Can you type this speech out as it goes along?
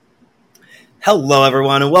Hello,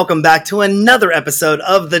 everyone, and welcome back to another episode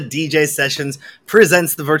of the DJ Sessions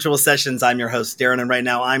presents the Virtual Sessions. I'm your host, Darren, and right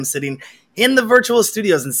now I'm sitting in the virtual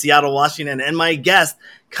studios in Seattle, Washington, and my guest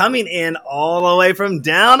coming in all the way from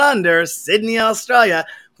down under, Sydney, Australia,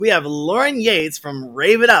 we have Lauren Yeates from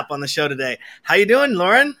Rave It Up on the show today. How you doing,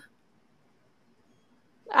 Lauren?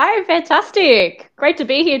 Hi, fantastic. Great to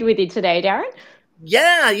be here with you today, Darren.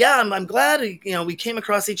 Yeah. I'm glad, we came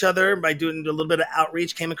across each other by doing a little bit of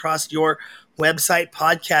outreach, came across your website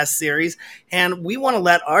podcast series, and we want to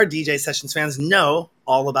let our DJ Sessions fans know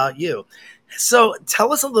all about you. So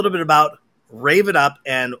tell us a little bit about Rave It Up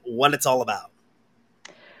and what it's all about.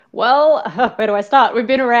 Well, where do I start? We've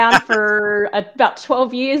been around for about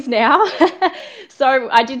 12 years now. So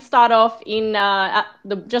I did start off in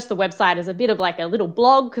just the website as a bit of like a little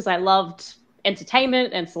blog because I loved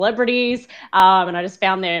entertainment and celebrities, and I just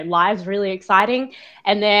found their lives really exciting.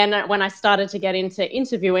 And then when I started to get into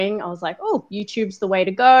interviewing, I was like, oh, YouTube's the way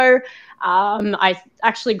to go. I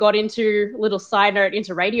actually got into, little side note,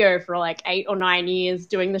 into radio for like 8 or 9 years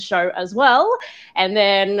doing the show as well. And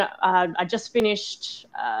then I just finished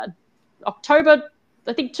October,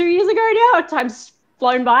 I think 2 years ago now. Time's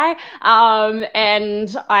flown by.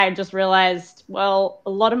 And I just realized, well, a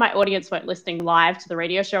lot of my audience weren't listening live to the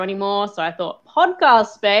radio show anymore. So I thought podcast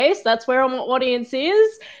space, that's where my audience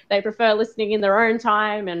is. They prefer listening in their own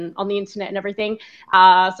time and on the internet and everything.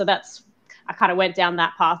 I kind of went down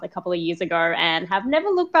that path a couple of years ago and have never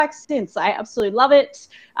looked back since. I absolutely love it.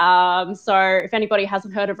 So if anybody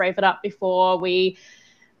hasn't heard of Rave It Up before, we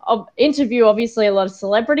interview obviously a lot of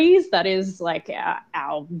celebrities. That is like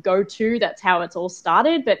our go-to. That's how it's all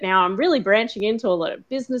started. But now I'm really branching into a lot of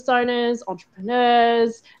business owners,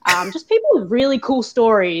 entrepreneurs, just people with really cool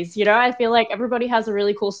stories. You know, I feel like everybody has a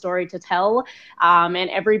really cool story to tell, and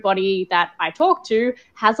everybody that I talk to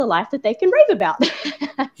has a life that they can rave about.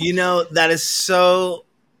 That is so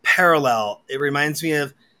parallel. It reminds me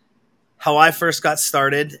of how I first got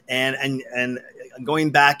started, and going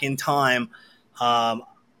back in time.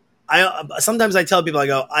 Sometimes I tell people, I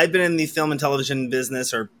go, I've been in the film and television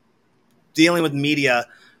business or dealing with media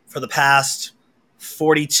for the past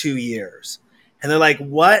 42 years. And they're like,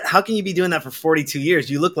 what? How can you be doing that for 42 years?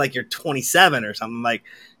 You look like you're 27 or something. I'm like,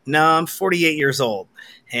 no, I'm 48 years old.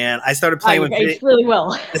 And I started playing with video. Really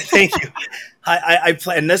well. Thank you. I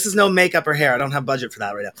play, and this is no makeup or hair. I don't have budget for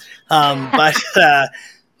that right now.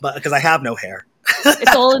 But because I have no hair.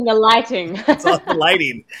 It's all in the lighting. It's all in the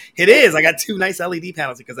lighting. It is. I got 2 nice LED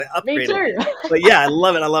panels because I upgraded. Me too. But yeah, I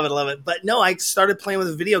love it. But no, I started playing with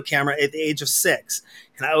a video camera at the age of 6.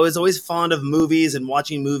 And I was always fond of movies and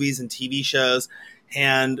watching movies and TV shows.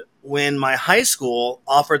 And when my high school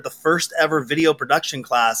offered the first ever video production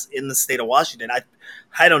class in the state of Washington,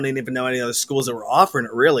 I don't even know any other schools that were offering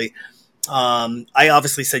it really. I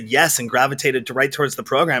obviously said yes and gravitated right towards the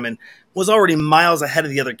program and was already miles ahead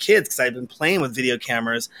of the other kids because I'd been playing with video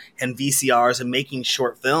cameras and VCRs and making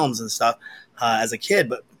short films and stuff as a kid.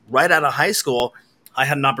 But right out of high school, I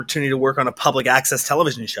had an opportunity to work on a public access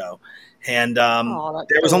television show. And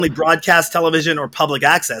there was only broadcast television or public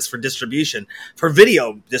access for distribution, for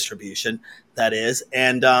video distribution, that is,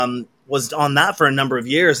 and was on that for a number of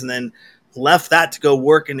years and then left that to go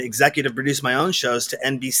work and executive produce my own shows to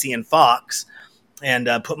NBC and Fox and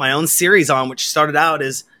put my own series on, which started out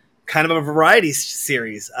as kind of a variety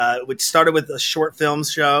series, which started with a short film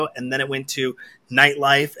show, and then it went to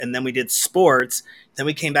nightlife, and then we did sports. Then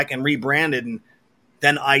we came back and rebranded, and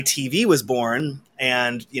then ITV was born,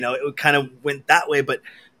 and, it kind of went that way. But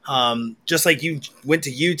just like you went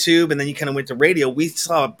to YouTube and then you kind of went to radio, we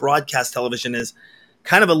saw broadcast television as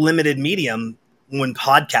kind of a limited medium when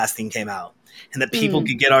podcasting came out, and that people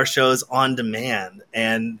could get our shows on demand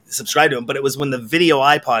and subscribe to them. But it was when the video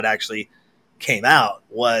iPod actually came out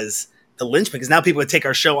was the linchpin, because now people would take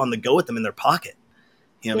our show on the go with them in their pocket.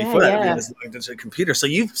 Before that, it was like a computer. So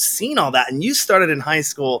you've seen all that, and you started in high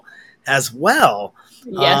school as well.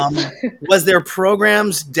 Yes. Was there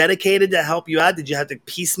programs dedicated to help you out? Did you have to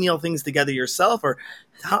piecemeal things together yourself, or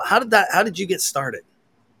how did you get started?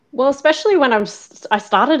 Well, especially when I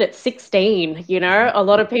started at 16, a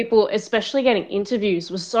lot of people, especially getting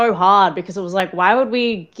interviews, was so hard because it was like, why would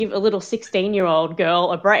we give a little 16-year-old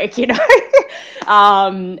girl a break,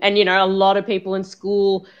 And, a lot of people in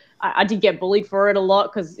school, I did get bullied for it a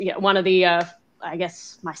lot because one of the, I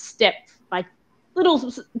guess, my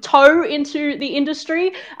little toe into the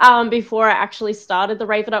industry before I actually started the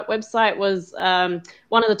Rave It Up website was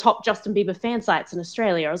one of the top Justin Bieber fan sites in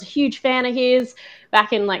Australia. I was a huge fan of his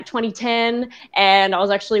back in like 2010, and I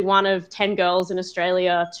was actually one of 10 girls in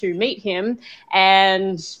Australia to meet him.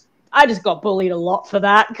 And I just got bullied a lot for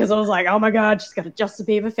that because I was like, oh my God, she's got a Justin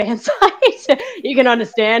Bieber fan site. You can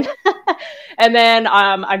understand. And then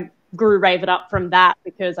I grew Rave It Up from that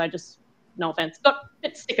because I just, no offense, got a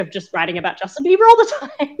bit sick of just writing about Justin Bieber all the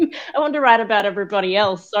time. I wanted to write about everybody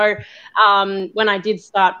else. So when I did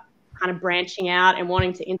start kind of branching out and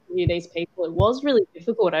wanting to interview these people, it was really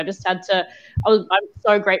difficult. I just had to, I'm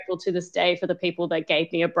so grateful to this day for the people that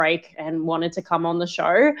gave me a break and wanted to come on the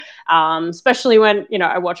show. Especially when, you know,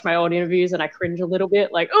 I watch my old interviews and I cringe a little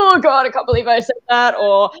bit, like, oh God, I can't believe I said that.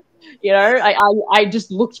 Or, you know, I just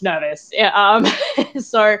looked nervous. Yeah,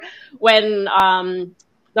 so when,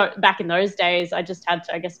 back in those days, I just had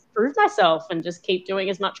to, I guess, prove myself and just keep doing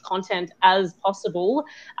as much content as possible.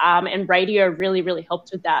 And radio really, really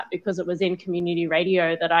helped with that because it was in community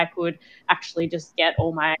radio that I could actually just get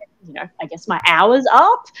all my, you know, I guess my hours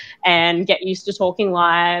up and get used to talking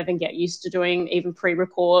live and get used to doing even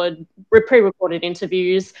pre-recorded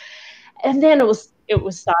interviews. And then it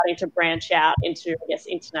was starting to branch out into, I guess,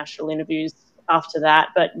 international interviews after that.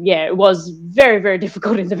 But yeah, it was very, very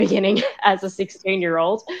difficult in the beginning as a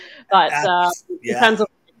 16-year-old. But in terms of,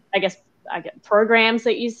 I guess, programs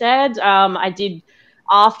that you said, I did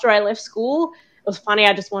after I left school. It was funny.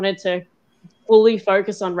 I just wanted to fully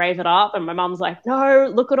focus on Rave It Up, and my mum's like, no,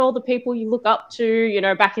 look at all the people you look up to. You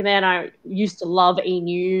know, back in then I used to love E!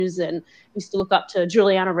 News and used to look up to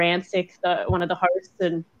Juliana Rancic, one of the hosts,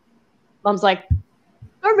 and mum's like,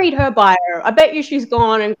 go read her bio. I bet you she's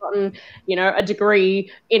gone and gotten, you know, a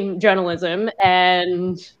degree in journalism.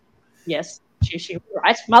 And yes, she was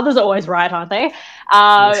right. Mothers are always right, aren't they?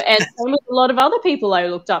 And same with a lot of other people I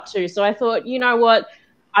looked up to. So I thought, you know what,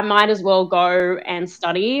 I might as well go and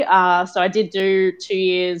study. So I did do 2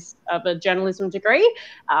 years of a journalism degree.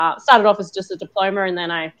 Started off as just a diploma, and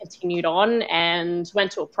then I continued on and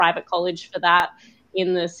went to a private college for that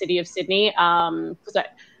in the city of Sydney. Because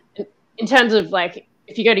in terms of like,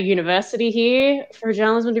 if you go to university here for a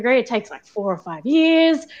journalism degree, it takes like 4 or 5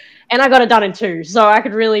 years, and I got it done in 2. So I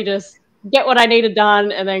could really just get what I needed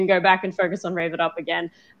done and then go back and focus on Rave It Up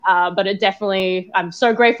again. But it definitely, I'm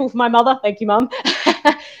so grateful for my mother. Thank you, Mum,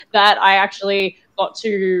 that I actually got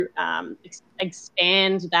to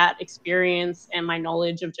expand that experience and my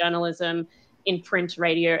knowledge of journalism in print,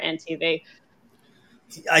 radio, and TV.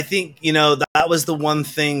 I think, you know, that was the one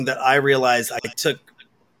thing that I realized. I took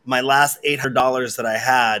my last $800 that I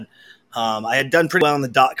had done pretty well in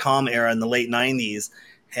the .com era in the late 90s,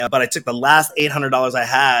 but I took the last $800 I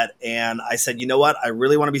had and I said, you know what, I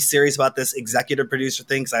really want to be serious about this executive producer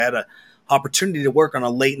thing, because I had an opportunity to work on a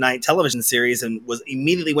late night television series and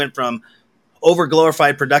immediately went from over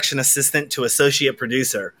glorified production assistant to associate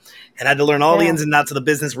producer, and had to learn all the ins and outs of the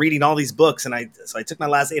business, reading all these books. And so I took my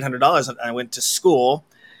last $800 and I went to school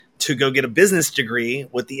to go get a business degree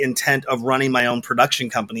with the intent of running my own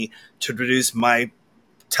production company to produce my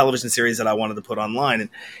television series that I wanted to put online,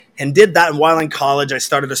 and did that. And while in college, I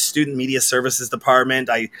started a student media services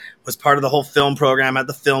department. I was part of the whole film program, had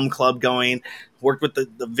the film club going, worked with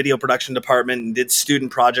the video production department, and did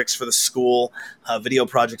student projects for the school, video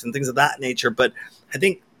projects and things of that nature. But I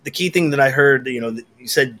think the key thing that I heard, you know, you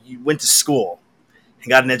said you went to school and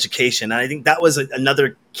got an education. And I think that was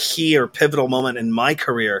another key or pivotal moment in my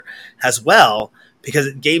career as well, because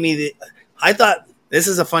it gave me I thought, this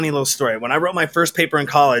is a funny little story. When I wrote my first paper in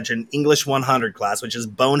college in English 100 class, which is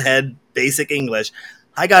bonehead basic English,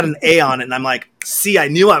 I got an A on it. And I'm like, see, I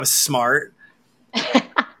knew I was smart.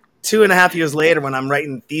 2.5 years later, when I'm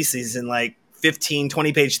writing theses and like 15,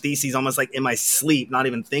 20-page theses, almost like in my sleep, not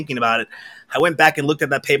even thinking about it, I went back and looked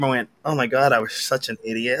at that paper and went, oh my God, I was such an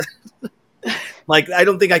idiot. Like, I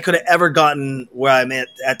don't think I could have ever gotten where I'm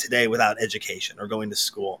at today without education or going to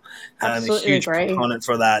school. I'm a huge proponent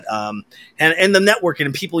for that. And the networking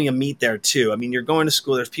and people you meet there too. I mean, you're going to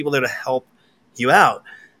school, there's people there to help you out.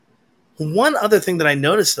 One other thing that I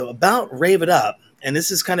noticed though about Rave It Up, and this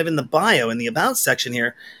is kind of in the bio, in the about section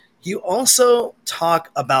here, you also talk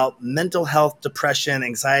about mental health, depression,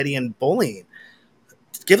 anxiety, and bullying.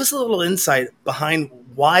 Give us a little insight behind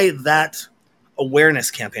why that awareness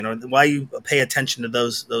campaign, or why you pay attention to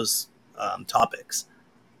those topics.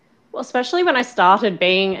 Well, especially when I started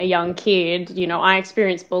being a young kid, you know, I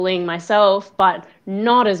experienced bullying myself, but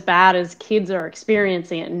not as bad as kids are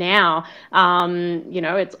experiencing it now. You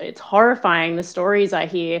know, it's horrifying, the stories I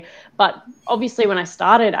hear. But obviously when I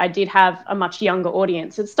started, I did have a much younger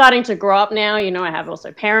audience. It's starting to grow up now. You know, I have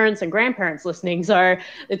also parents and grandparents listening. So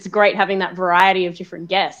it's great having that variety of different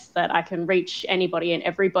guests that I can reach anybody and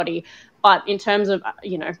everybody. But in terms of,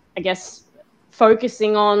 you know, I guess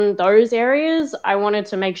focusing on those areas, I wanted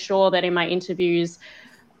to make sure that in my interviews,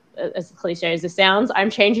 as cliche as this sounds, I'm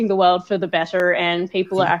changing the world for the better, and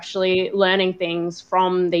people are actually learning things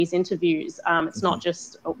from these interviews. It's not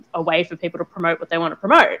just a way for people to promote what they want to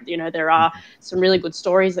promote. You know, there are some really good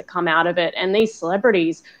stories that come out of it, and these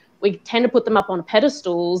celebrities, we tend to put them up on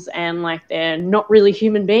pedestals and like they're not really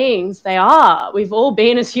human beings. They are. We've all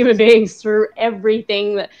been as human beings through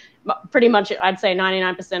everything that pretty much, I'd say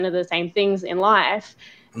 99% of the same things in life.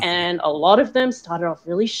 And a lot of them started off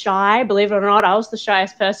really shy. Believe it or not, I was the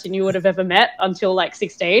shyest person you would have ever met until like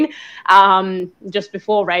 16, just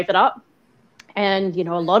before Rave It Up. And, you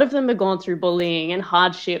know, a lot of them have gone through bullying and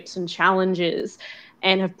hardships and challenges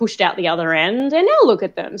and have pushed out the other end. And now look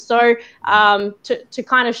at them. So to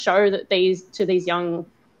kind of show that these young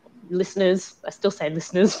listeners, I still say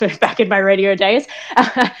listeners back in my radio days,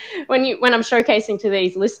 when I'm showcasing to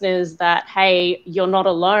these listeners that, hey, you're not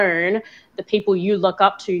alone. The people you look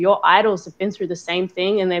up to, your idols, have been through the same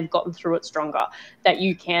thing and they've gotten through it stronger, that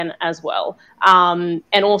you can as well. And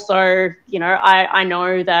also, you know, I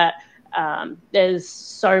know that there's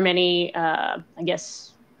so many,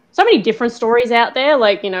 so many different stories out there.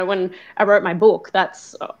 Like, you know, when I wrote my book,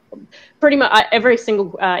 that's pretty much every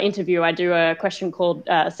single interview I do a question called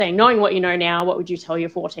saying, knowing what you know now, what would you tell your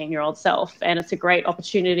 14-year-old self? And it's a great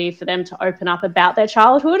opportunity for them to open up about their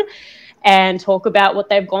childhood and talk about what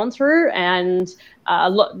they've gone through. And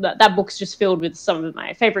that book's just filled with some of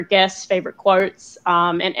my favorite guests, favorite quotes,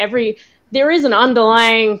 and there is an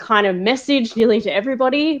underlying kind of message nearly to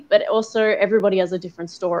everybody, but also everybody has a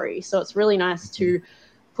different story. So it's really nice to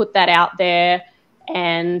put that out there.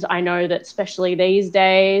 And I know that especially these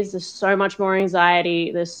days, there's so much more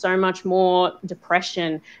anxiety, there's so much more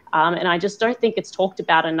depression, and I just don't think it's talked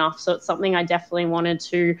about enough. So it's something I definitely wanted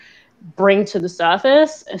to bring to the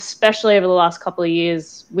surface, especially over the last couple of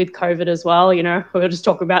years with COVID as well. You know, we were just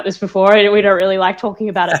talking about this before, and we don't really like talking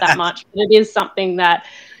about it that much, but it is something that,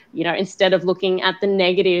 you know, instead of looking at the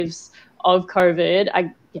negatives of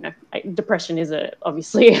COVID, depression is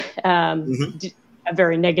obviously a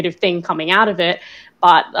very negative thing coming out of it,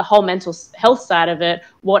 but the whole mental health side of it,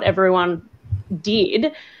 what everyone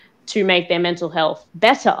did to make their mental health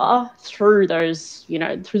better through those, you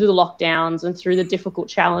know, through the lockdowns and through the difficult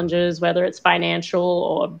challenges, whether it's financial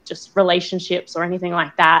or just relationships or anything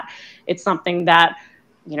like that. It's something that,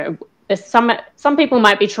 you know, there's some people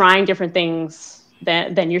might be trying different things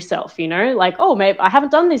than yourself, you know, like, oh, maybe I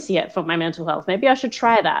haven't done this yet for my mental health. Maybe I should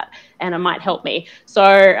try that and it might help me. So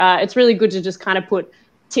it's really good to just kind of put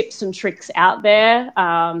tips and tricks out there.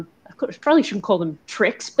 Probably shouldn't call them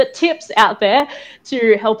tricks, but tips out there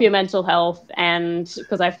to help your mental health. And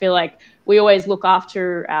because I feel like we always look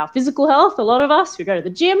after our physical health, a lot of us, we go to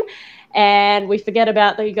the gym and we forget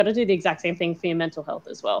about that. You got to do the exact same thing for your mental health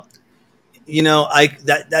as well. You know,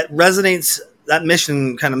 that resonates. That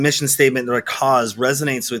mission statement or cause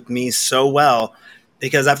resonates with me so well,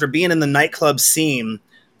 because after being in the nightclub scene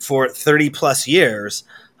for 30 plus years,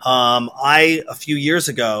 I, a few years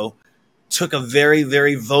ago, took a very,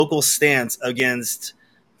 very vocal stance against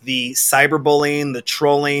the cyberbullying, the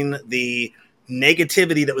trolling, the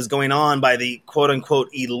negativity that was going on by the quote unquote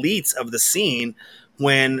elites of the scene,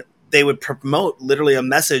 when they would promote literally a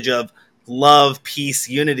message of love, peace,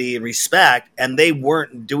 unity, respect, and they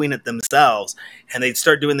weren't doing it themselves. And they'd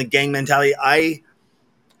start doing the gang mentality. I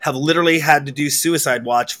have literally had to do suicide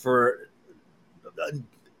watch for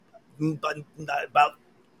about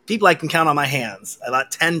people I can count on my hands,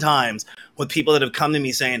 about 10 times, with people that have come to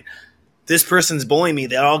me saying, this person's bullying me.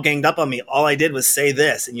 They all ganged up on me. All I did was say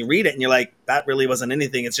this. And you read it and you're like, that really wasn't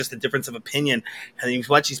anything. It's just a difference of opinion. And then you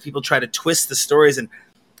watch these people try to twist the stories, and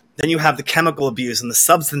then you have the chemical abuse and the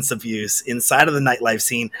substance abuse inside of the nightlife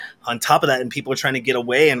scene on top of that. And people are trying to get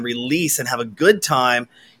away and release and have a good time,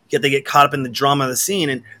 yet they get caught up in the drama of the scene.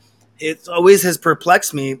 And it always has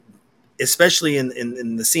perplexed me, especially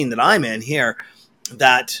in the scene that I'm in here,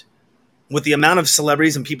 that with the amount of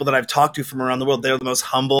celebrities and people that I've talked to from around the world, they're the most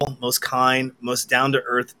humble, most kind, most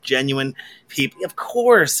down-to-earth, genuine people. Of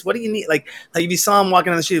course. What do you need? Like if you saw them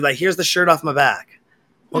walking on the street, like, here's the shirt off my back.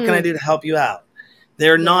 What can I do to help you out?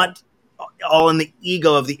 They're not all in the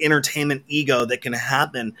ego of the entertainment ego that can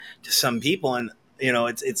happen to some people. And, you know,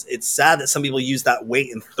 it's sad that some people use that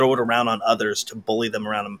weight and throw it around on others to bully them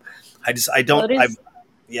around them. I've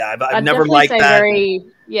never liked that.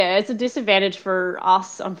 It's a disadvantage for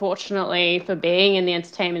us, unfortunately, for being in the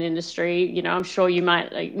entertainment industry. You know, I'm sure you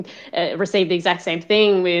might receive the exact same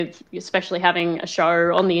thing with, especially having a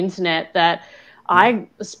show on the internet, that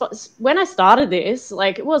when I started this,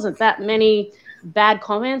 like, it wasn't that many bad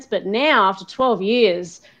comments, but now after 12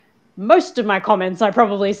 years, most of my comments I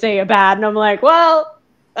probably see are bad, and I'm like, well,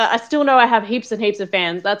 I still know I have heaps and heaps of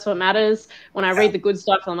fans. That's what matters. When I Yeah. read the good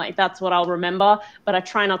stuff, I'm like, that's what I'll remember. But I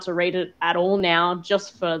try not to read it at all now,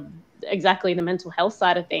 just for exactly the mental health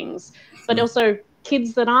side of things. But Mhm. also,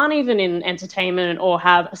 kids that aren't even in entertainment or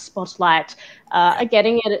have a spotlight Yeah. are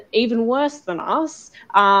getting it even worse than us.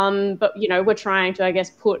 But we're trying to, I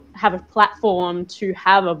guess, have a platform to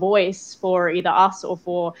have a voice for either us or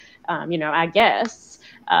for our guests.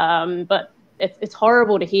 But it's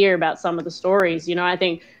horrible to hear about some of the stories. I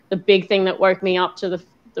think the big thing that woke me up to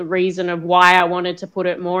the reason of why I wanted to put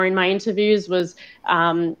it more in my interviews was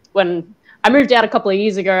when I moved out a couple of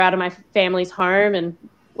years ago out of my family's home and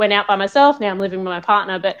went out by myself. Now I'm living with my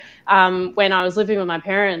partner. But when I was living with my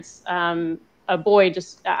parents, a boy,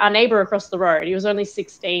 just our neighbor across the road, he was only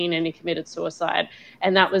 16 and he committed suicide.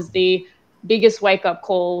 And that was the biggest wake up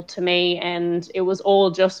call to me. And it was all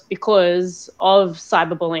just because of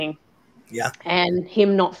cyberbullying Yeah. and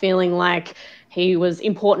him not feeling like he was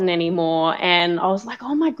important anymore. And I was like,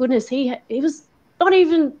 oh my goodness, he was not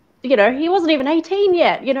even, he wasn't even 18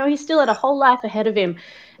 yet. He still had a whole life ahead of him.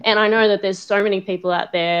 And I know that there's so many people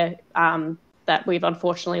out there that we've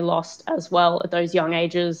unfortunately lost as well at those young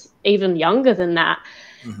ages, even younger than that.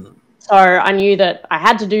 Mhm. So I knew that I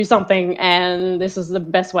had to do something, and this is the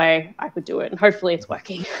best way I could do it. And hopefully it's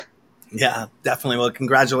working. Yeah, definitely. Well,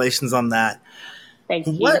 congratulations on that. Thank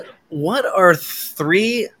you. What are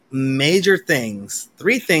three things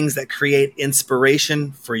that create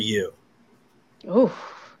inspiration for you? Oh,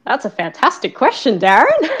 that's a fantastic question, Darren.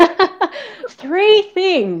 Three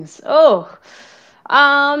things. Oh,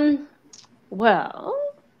 um, well,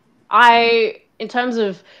 in terms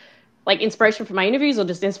of like inspiration for my interviews or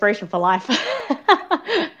just inspiration for life?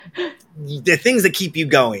 The things that keep you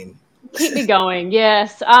going. Keep me going.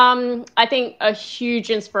 Yes. I think a huge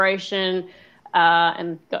inspiration,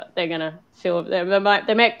 and God, they're gonna feel they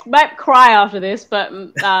might cry after this, but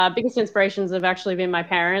biggest inspirations have actually been my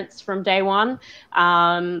parents from day one.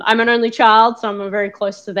 I'm an only child, so I'm very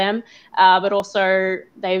close to them, but also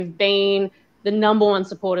they've been the number one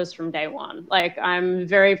supporters from day one. Like I'm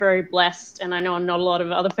very, very blessed, and I know not a lot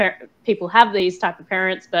of other people have these type of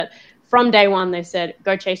parents, but from day one they said,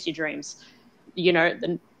 "Go chase your dreams."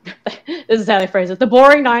 The this is how they phrase it. The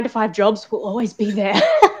boring 9 to 5 jobs will always be there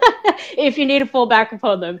if you need to fall back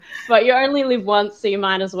upon them. But you only live once, so you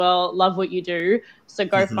might as well love what you do. So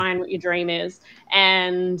go Mhm. find what your dream is.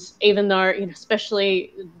 And even though,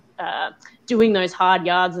 especially doing those hard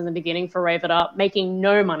yards in the beginning for Rave It Up, making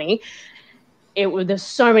no money, there's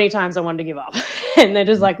so many times I wanted to give up. And they're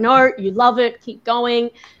just like, no, you love it, keep going.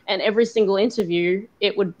 And every single interview,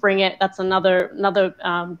 it would bring it. That's another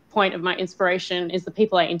point of my inspiration is the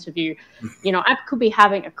people I interview. I could be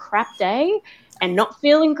having a crap day and not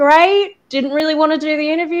feeling great, didn't really want to do the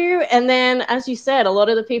interview. And then, as you said, a lot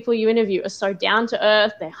of the people you interview are so down to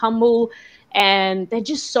earth, they're humble, and they're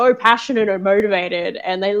just so passionate and motivated,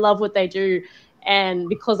 and they love what they do. And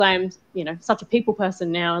because I'm, such a people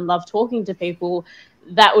person now and love talking to people,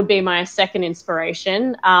 that would be my second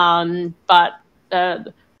inspiration. But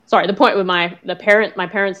sorry, the point with my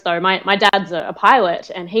parents though, my dad's a pilot,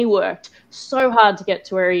 and he worked so hard to get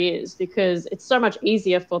to where he is because it's so much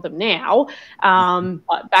easier for them now.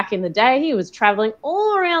 But back in the day, he was traveling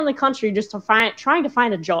all around the country just trying to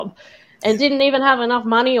find a job. And didn't even have enough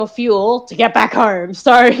money or fuel to get back home.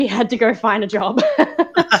 So he had to go find a job.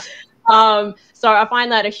 So I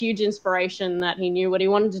find that a huge inspiration that he knew what he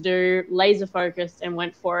wanted to do, laser focused, and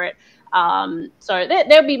went for it. So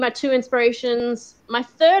there'll be my two inspirations. My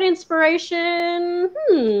third inspiration,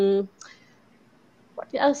 what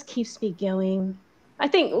else keeps me going? I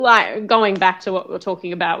think like going back to what we're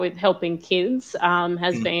talking about with helping kids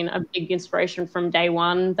has been a big inspiration from day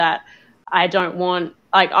one that I don't want,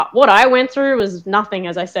 like what I went through was nothing,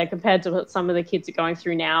 as I said, compared to what some of the kids are going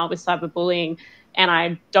through now with cyberbullying. And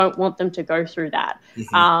I don't want them to go through that.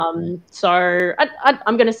 Mhm. So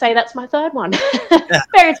I'm going to say that's my third one. Yeah.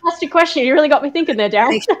 Fantastic question. You really got me thinking there, Darren.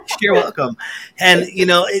 Thank you. You're welcome. And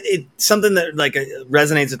it's something that like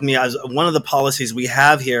resonates with me. As one of the policies we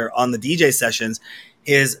have here on the DJ sessions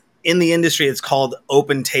is in the industry, it's called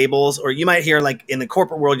open tables, or you might hear like in the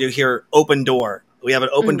corporate world, you hear open door. We have an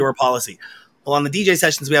open door policy. Well, on the DJ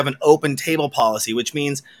sessions, we have an open table policy, which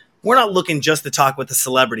means we're not looking just to talk with the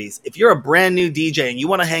celebrities. If you're a brand new DJ and you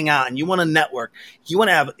want to hang out and you want to network, you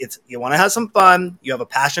want to have some fun, you have a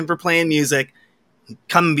passion for playing music,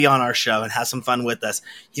 come and be on our show and have some fun with us.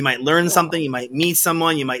 You might learn something, you might meet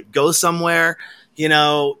someone, you might go somewhere.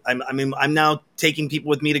 I'm now taking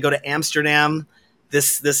people with me to go to Amsterdam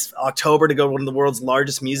this October to go to one of the world's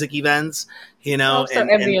largest music events. Oh, I'm so And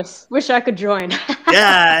envious. Wish I could join.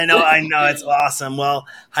 Yeah, I know. It's awesome. Well,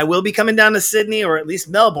 I will be coming down to Sydney or at least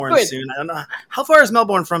Melbourne Good. soon. I don't know. How far is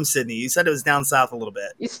Melbourne from Sydney? You said it was down south a little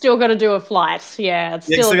bit. You still got to do a flight. Yeah, it's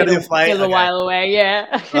You still still got to do a bit flight? of a Okay. while away.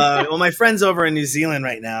 Yeah. Well, my friend's over in New Zealand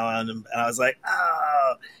right now, and I was like,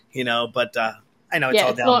 oh, but I know it's Yeah,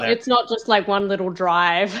 all down there. it's not just like one little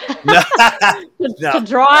drive. No, To no,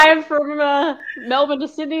 drive from Melbourne to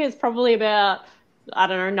Sydney is probably about, I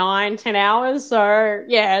don't know, 9-10 hours. So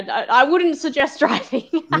yeah, I wouldn't suggest driving.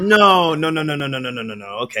 no, no, no, no, no, no, no, no, no, no.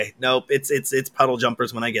 Okay, nope. It's puddle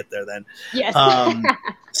jumpers when I get there. Then, Yes. um,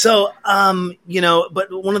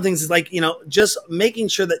 but one of the things is like just making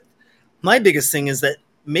sure that my biggest thing is that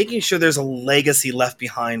making sure there's a legacy left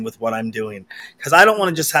behind with what I'm doing, because I don't want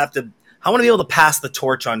to just have to. I want to be able to pass the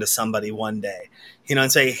torch on to somebody one day,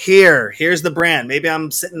 and say, here's the brand. Maybe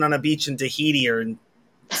I'm sitting on a beach in Tahiti or in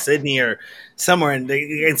Sydney or somewhere,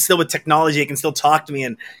 and still with technology, they can still talk to me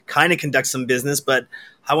and kind of conduct some business, but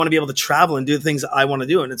I want to be able to travel and do the things I want to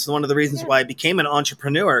do. And it's one of the reasons why I became an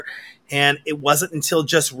entrepreneur. And it wasn't until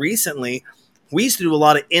just recently we used to do a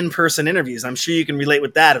lot of in-person interviews. I'm sure you can relate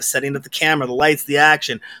with that, of setting up the camera, the lights, the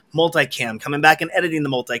action, multicam, coming back and editing the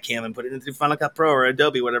multicam and putting it into Final Cut Pro or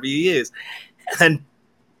Adobe, whatever you use. And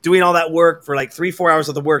doing all that work for like 3-4 hours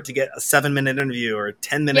of the work to get a 7-minute interview or a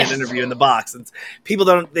 10-minute interview in the box. And people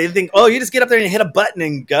they think, oh, you just get up there and hit a button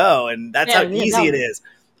and go. And that's how easy it is.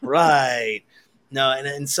 Right. No.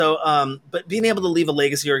 And so, but being able to leave a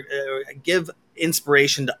legacy or give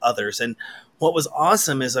inspiration to others. And what was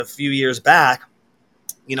awesome is a few years back,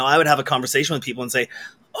 I would have a conversation with people and say,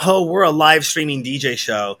 oh, we're a live streaming DJ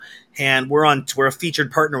show and we're a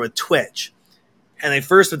featured partner with Twitch. And they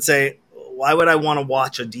first would say, why would I want to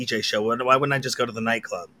watch a DJ show? Why wouldn't I just go to the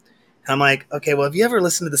nightclub? And I'm like, okay, well, have you ever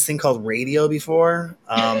listened to this thing called radio before?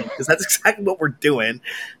 Because that's exactly what we're doing,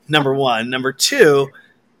 number one. Number two,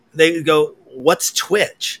 they would go, what's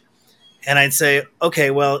Twitch? And I'd say,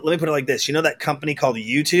 okay, well, let me put it like this. You know that company called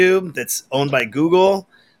YouTube that's owned by Google?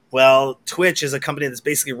 Well, Twitch is a company that's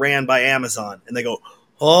basically ran by Amazon. And they go,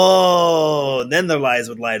 oh, and then their lives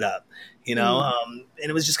would light up, And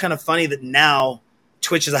it was just kind of funny that now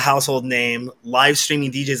Twitch is a household name. Live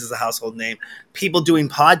streaming DJs is a household name. People doing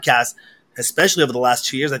podcasts, especially over the last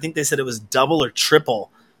 2 years, I think they said it was double or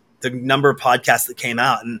triple the number of podcasts that came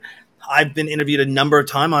out. And I've been interviewed a number of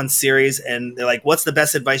times on series, and they're like, what's the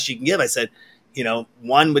best advice you can give? I said,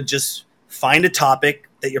 one would just find a topic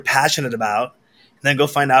that you're passionate about, and then go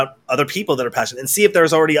find out other people that are passionate and see if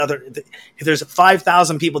there's already if there's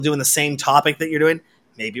 5,000 people doing the same topic that you're doing,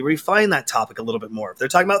 maybe refine that topic a little bit more. If they're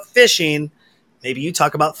talking about fishing, maybe you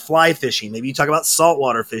talk about fly fishing. Maybe you talk about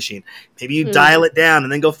saltwater fishing. Maybe you dial it down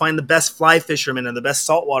and then go find the best fly fishermen and the best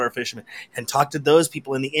saltwater fishermen and talk to those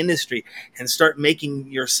people in the industry and start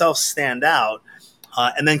making yourself stand out.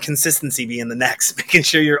 And then consistency being the next, making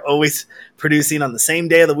sure you're always producing on the same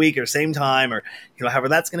day of the week or same time or, however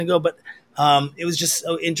that's going to go. But it was just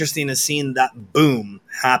so interesting to seeing that boom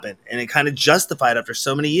happen. And it kind of justified, after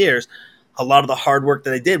so many years, a lot of the hard work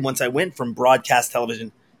that I did once I went from broadcast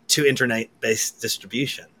television to internet-based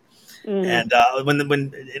distribution. And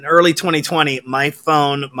when in early 2020, my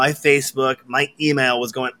phone, my Facebook, my email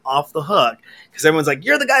was going off the hook because everyone's like,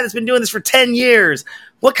 you're the guy that's been doing this for 10 years.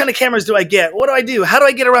 What kind of cameras do I get? What do I do? How do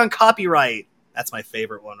I get around copyright? That's my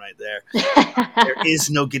favorite one right there. There is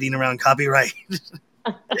no getting around copyright.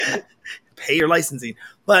 Pay your licensing.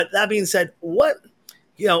 But that being said, what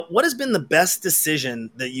has been the best decision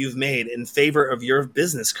that you've made in favor of your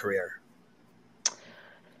business career?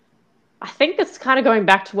 I think it's kind of going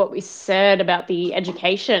back to what we said about the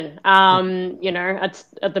education. At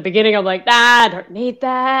the beginning, I'm like, I don't need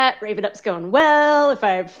that. Raven Up's going well. If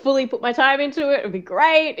I fully put my time into it, it'd be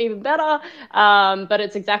great, even better. But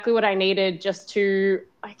it's exactly what I needed just to,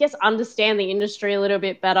 I guess, understand the industry a little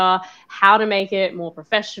bit better, how to make it more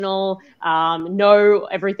professional, know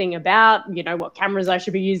everything about, what cameras I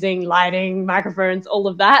should be using, lighting, microphones, all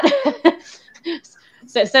of that.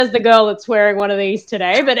 So says the girl that's wearing one of these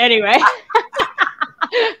today. But anyway,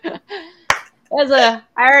 I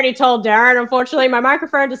already told Darren, unfortunately, my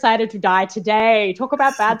microphone decided to die today. Talk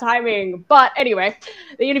about bad timing. But anyway,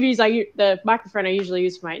 the microphone I usually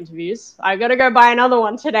use for my interviews, I got to go buy another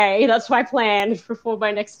one today. That's my plan before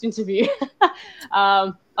my next interview.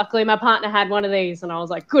 Luckily, my partner had one of these, and I was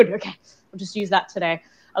like, good, okay, I'll just use that today.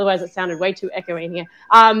 Otherwise, it sounded way too echoey in here.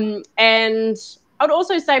 And I would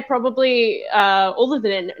also say probably all of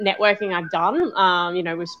the networking I've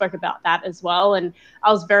done, we spoke about that as well. And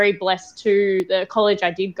I was very blessed to the college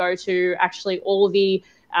I did go to. Actually, all the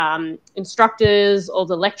instructors or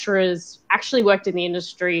the lecturers actually worked in the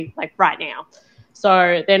industry like right now.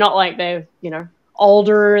 So they're not like they're,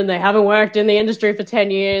 older and they haven't worked in the industry for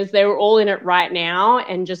 10 years. They were all in it right now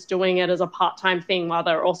and just doing it as a part-time thing while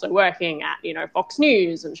they're also working at, Fox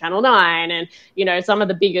News and Channel 9 and, some of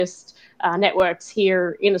the biggest networks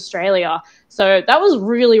here in Australia. So that was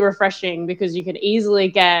really refreshing because you could easily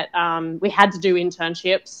get, we had to do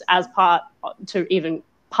internships as part to even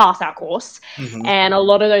pass our course. Mm-hmm. And a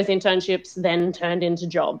lot of those internships then turned into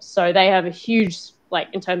jobs. So they have a huge,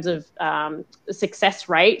 in terms of success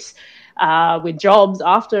rate with jobs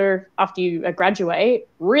after you graduate,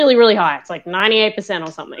 really, really high. It's like 98%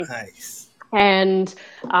 or something. Nice. And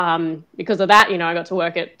because of that, I got to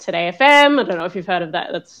work at Today FM. I don't know if you've heard of that.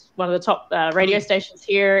 That's one of the top radio stations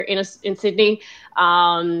here in Sydney.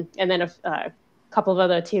 And then a couple of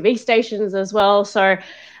other TV stations as well. So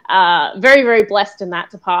very, very blessed in that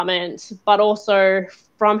department. But also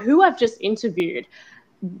from who I've just interviewed,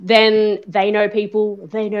 then they know people.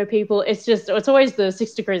 It's always the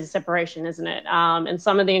 6 degrees of separation, isn't it? And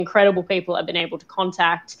some of the incredible people I've been able to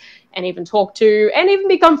contact and even talk to and even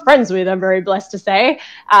become friends with, I'm very blessed to say,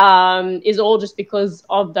 is all just because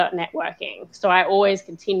of that networking. So I always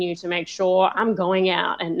continue to make sure I'm going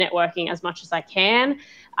out and networking as much as I can.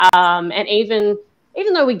 And even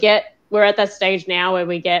though we're at that stage now where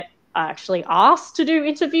we get actually asked to do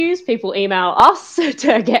interviews. People email us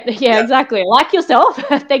to get, exactly, like yourself.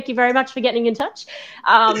 Thank you very much for getting in touch.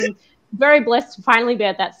 Very blessed to finally be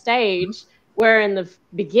at that stage where in the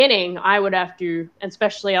beginning I would have to,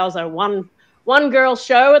 especially I was a one girl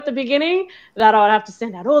show at the beginning, that I would have to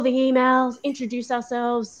send out all the emails, introduce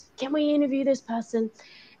ourselves. Can we interview this person?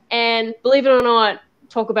 And believe it or not,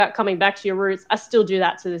 talk about coming back to your roots. I still do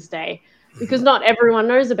that to this day. Because not everyone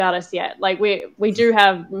knows about us yet. Like we do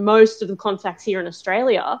have most of the contacts here in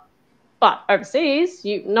Australia, but overseas,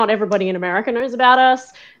 not everybody in America knows about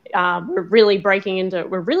us. We're really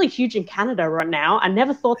we're really huge in Canada right now. I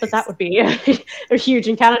never thought that would be a huge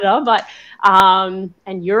in Canada, but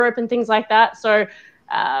and Europe and things like that. So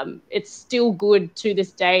it's still good to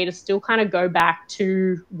this day to still kind of go back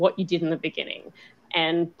to what you did in the beginning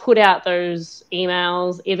and put out those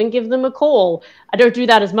emails, even give them a call. I don't do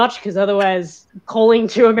that as much because otherwise calling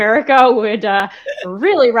to America would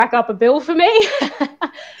really rack up a bill for me.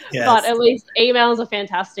 Yes. But at least emails are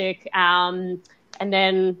fantastic. And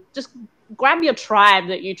then just grab your tribe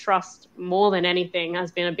that you trust more than anything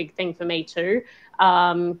has been a big thing for me too.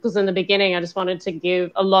 Because in the beginning, I just wanted to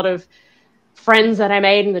give a lot of friends that I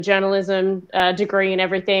made in the journalism degree and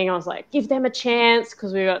everything. I was like, give them a chance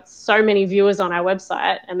because we've got so many viewers on our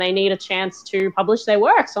website and they need a chance to publish their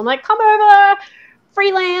work. So I'm like, come over,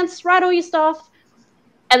 freelance, write all your stuff.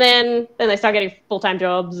 And then they start getting full-time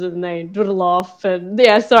jobs and they dwindle off. And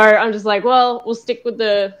so I'm just like, well, we'll stick with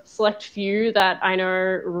the select few that I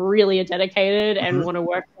know really are dedicated and want to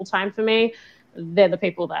work full-time for me. They're the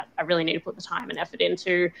people that I really need to put the time and effort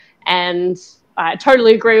into. And I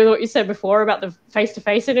totally agree with what you said before about the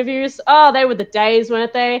face-to-face interviews. Oh, they were the days,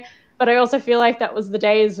 weren't they? But I also feel like that was the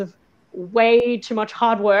days of way too much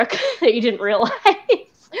hard work that you didn't realize.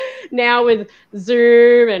 Now with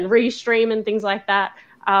Zoom and Restream and things like that,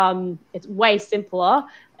 it's way simpler.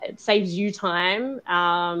 It saves you time.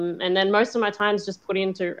 And then most of my time is just put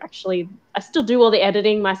into I still do all the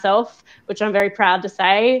editing myself, which I'm very proud to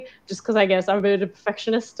say, just because I guess I'm a bit of a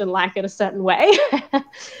perfectionist and like it a certain way.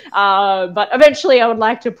 But eventually I would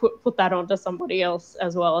like to put that onto somebody else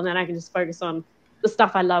as well. And then I can just focus on the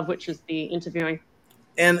stuff I love, which is the interviewing.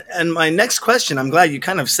 And my next question, I'm glad you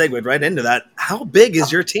kind of segued right into that. How big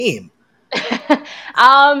is your team?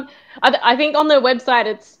 I think on the website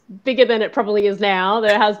it's bigger than it probably is now.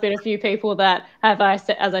 There has been a few people that have,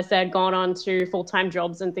 as I said, gone on to full-time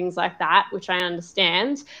jobs and things like that, which I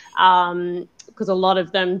understand, because a lot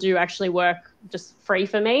of them do actually work just free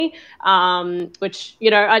for me, which,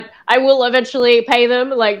 I will eventually pay them.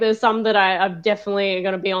 Like there's some that I'm definitely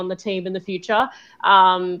going to be on the team in the future,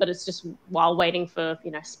 but it's just while waiting for,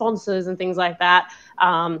 sponsors and things like that.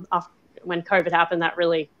 When COVID happened, that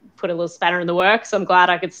really put a little spanner in the works. I'm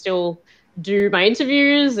glad I could still do my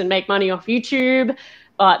interviews and make money off YouTube,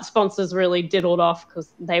 but sponsors really diddled off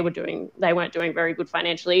because they weren't doing very good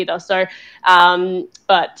financially either. So,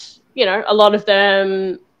 but a lot of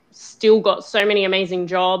them still got so many amazing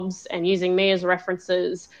jobs and using me as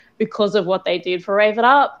references because of what they did for Rave It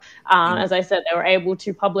Up. As I said, they were able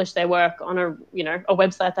to publish their work on a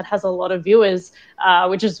website that has a lot of viewers,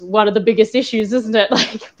 which is one of the biggest issues, isn't it?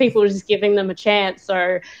 Like people just giving them a chance.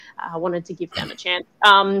 So I wanted to give them a chance.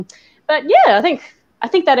 But yeah, I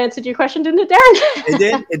think that answered your question, didn't it,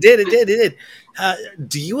 Darren? It did.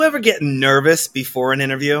 Do you ever get nervous before an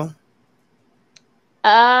interview?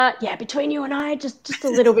 Yeah, between you and I, just a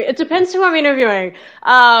little bit. It depends who I'm interviewing.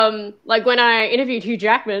 Like when I interviewed Hugh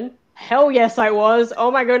Jackman, hell yes, I was. Oh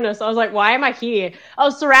my goodness, I was like, why am I here? I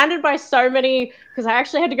was surrounded by so many because I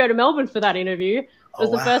actually had to go to Melbourne for that interview. It Oh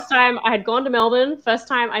was the wow. first time I had gone to Melbourne, first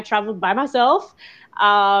time I traveled by myself,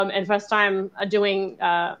 and first time doing.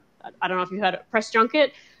 I don't know if you heard it, press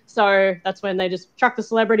junket. So that's when they just chuck the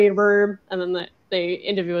celebrity in a room, and then the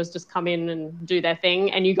interviewers just come in and do their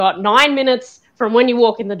thing, and you got 9 minutes from when you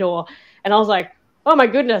walk in the door. And I was like, oh my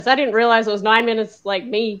goodness, I didn't realize it was 9 minutes, like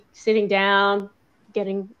me sitting down,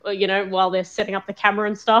 getting, while they're setting up the camera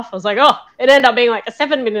and stuff. I was like, oh, it ended up being like a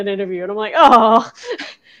 7 minute interview. And I'm like, oh,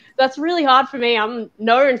 that's really hard for me. I'm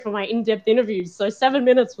known for my in-depth interviews. So 7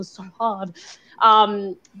 minutes was so hard.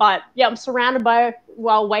 But yeah, I'm surrounded by,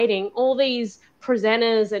 while waiting, all these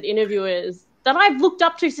presenters and interviewers that I've looked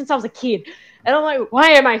up to since I was a kid. And I'm like, why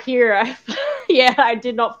am I here? Yeah, I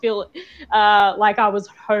did not feel like I was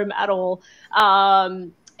home at all.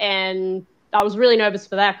 And I was really nervous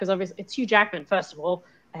for that because obviously it's Hugh Jackman, first of all.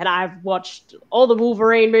 And I've watched all the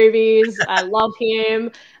Wolverine movies. I love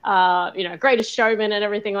him, Greatest Showman and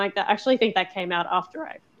everything like that. I actually think that came out after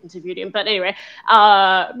I interviewed him. But anyway,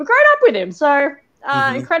 we're grown up with him. So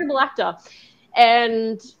incredible actor.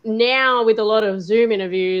 And now with a lot of Zoom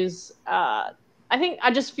interviews, I think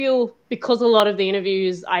I just feel because a lot of the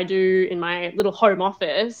interviews I do in my little home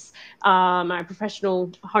office, my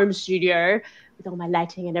professional home studio with all my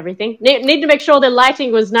lighting and everything, need to make sure the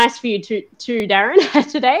lighting was nice for you too,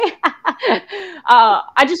 Darren, today.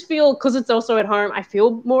 I just feel because it's also at home, I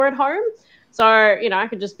feel more at home. So, I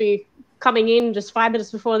could just be coming in just 5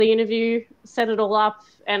 minutes before the interview, set it all up,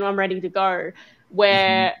 and I'm ready to go.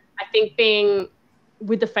 Where I think being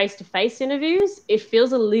with the face-to-face interviews, it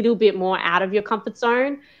feels a little bit more out of your comfort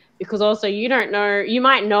zone because also you don't know, you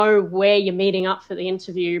might know where you're meeting up for the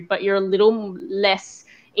interview, but you're a little less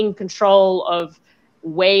in control of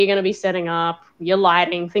where you're going to be setting up, your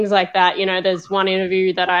lighting, things like that. There's one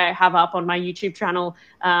interview that I have up on my YouTube channel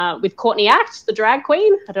with Courtney Act, the drag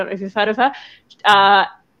queen. I don't know if you've heard of her.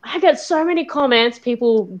 I get so many comments,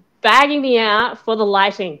 people bagging me out for the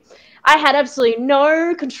lighting. I had absolutely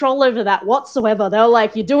no control over that whatsoever. They were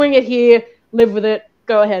like, you're doing it here, live with it,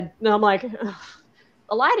 go ahead. And I'm like, ugh,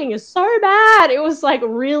 the lighting is so bad. It was like a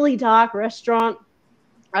really dark restaurant.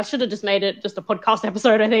 I should have just made it just a podcast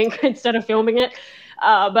episode, I think, instead of filming it.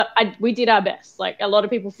 But we did our best. Like a lot of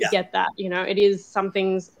people forget that, it is some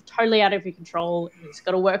things totally out of your control. You just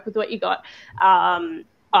got to work with what you got.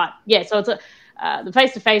 But yeah, so it's the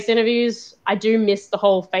face-to-face interviews. I do miss the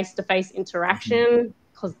whole face-to-face interaction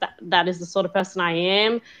because that is the sort of person I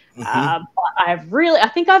am. But I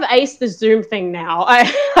think I've aced the Zoom thing now.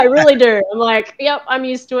 I really do. I'm like, yep, I'm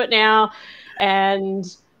used to it now. And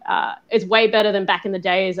it's way better than back in the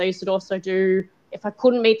days. I used to also do, if I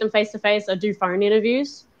couldn't meet them face-to-face, I'd do phone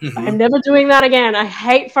interviews. I'm never doing that again. I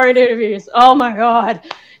hate phone interviews. Oh my God.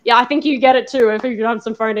 Yeah, I think you get it too if you've done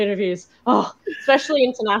some phone interviews. Oh, especially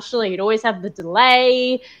internationally, you'd always have the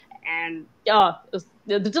delay, and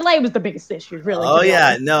the delay was the biggest issue, really. Oh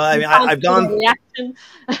yeah, no, I mean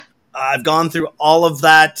I've gone through all of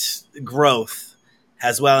that growth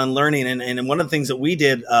as well and learning, and one of the things that we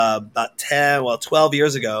did about 12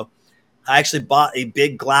 years ago, I actually bought a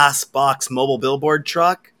big glass box mobile billboard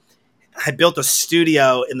truck. I built a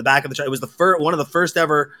studio in the back of the truck. It was one of the first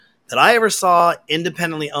ever that I ever saw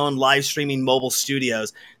independently owned live streaming mobile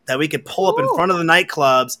studios that we could pull up in front of the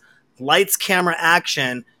nightclubs, lights, camera,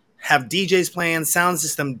 action, have DJs playing, sound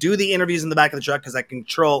system, do the interviews in the back of the truck because I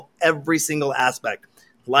control every single aspect.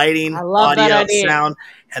 Lighting, audio, sound.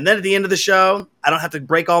 And then at the end of the show, I don't have to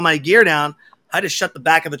break all my gear down. I just shut the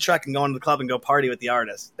back of the truck and go into the club and go party with the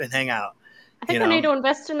artist and hang out. I think I need to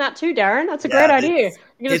invest in that too, Darren. That's a great idea.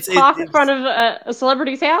 You can just park in front of a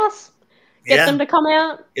celebrity's house, get them to come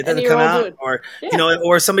out,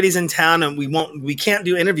 or somebody's in town and we can't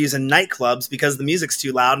do interviews in nightclubs because the music's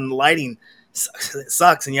too loud and the lighting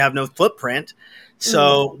sucks and you have no footprint.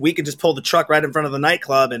 So we could just pull the truck right in front of the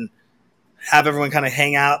nightclub and have everyone kind of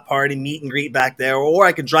hang out, party, meet and greet back there. Or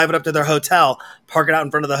I could drive it up to their hotel, park it out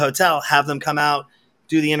in front of the hotel, have them come out,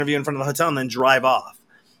 do the interview in front of the hotel, and then drive off.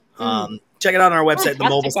 Check it out on our website, the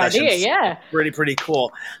mobile sessions. Yeah. Pretty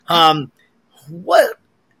cool.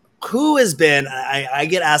 Who has been, I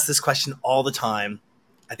get asked this question all the time.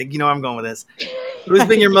 I think you know where I'm going with this. Who's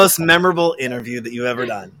been your most memorable interview that you've ever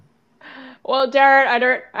done? Well,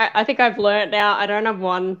 Darren, I think I've learned now. I don't have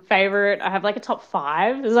one favorite. I have like a top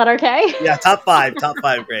 5. Is that okay? Yeah, top 5,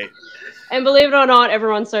 great. And believe it or not,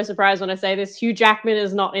 everyone's so surprised when I say this. Hugh Jackman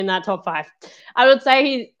is not in that top 5. I would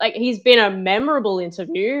say he's been a memorable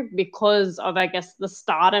interview because of, I guess, the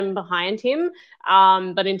stardom behind him.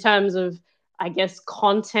 But in terms of, I guess,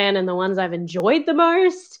 content and the ones I've enjoyed the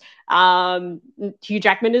most, Hugh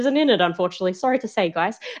Jackman isn't in it, unfortunately. Sorry to say,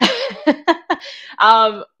 guys.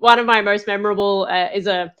 One of my most memorable is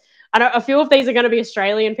I know a few of these are going to be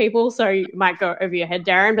Australian people, so you might go over your head,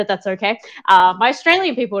 Darren, but that's okay. My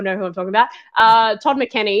Australian people know who I'm talking about. Todd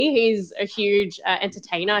McKenney, he's a huge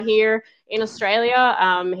entertainer here in Australia.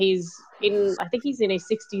 I think he's in his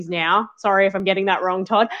 60s now. Sorry if I'm getting that wrong,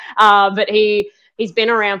 Todd. But he's been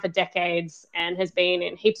around for decades and has been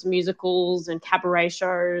in heaps of musicals and cabaret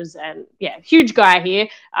shows, and yeah, huge guy here.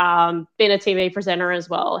 Been a TV presenter as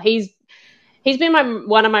well. He's been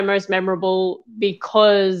one of my most memorable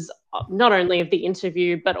because not only of the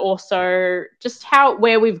interview, but also just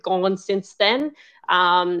where we've gone since then.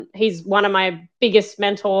 He's one of my biggest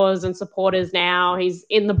mentors and supporters now. He's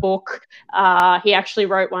in the book. He actually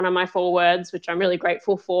wrote one of my forewords, which I'm really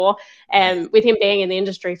grateful for. And with him being in the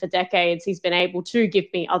industry for decades, he's been able to give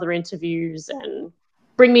me other interviews and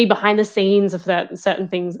bring me behind the scenes of certain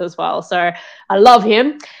things as well. So I love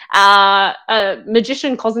him.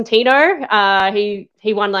 Magician Cosentino,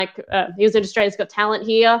 he won he was in Australia's Got Talent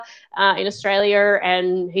here in Australia,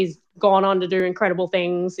 and he's gone on to do incredible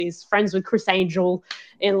things. He's friends with Chris Angel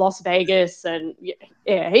in Las Vegas, and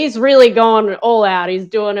yeah, he's really gone all out. He's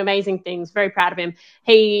doing amazing things. Very proud of him.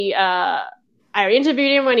 I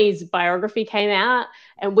interviewed him when his biography came out,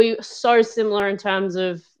 and we were so similar in terms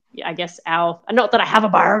of, I guess, not that I have a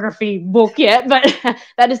biography book yet, but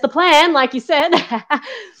that is the plan, like you said.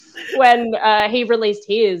 When he released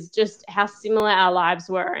his, just how similar our lives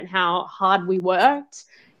were and how hard we worked.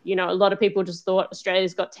 A lot of people just thought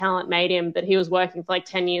Australia's Got Talent made him, but he was working for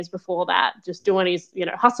 10 years before that, just doing his,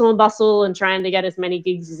 hustle and bustle and trying to get as many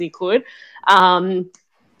gigs as he could.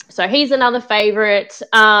 So he's another favorite.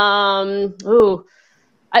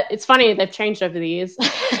 It's funny, they've changed over the years.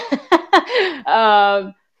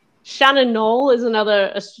 Shannon Knoll is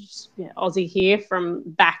another Aussie here from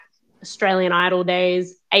back Australian Idol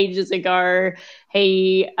days, ages ago.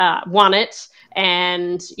 He won it,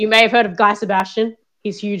 and you may have heard of Guy Sebastian.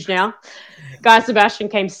 He's huge now. Guy Sebastian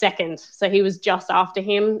came second, so he was just after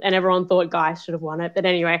him, and everyone thought Guy should have won it. But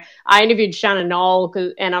anyway, I interviewed Shannon Knoll,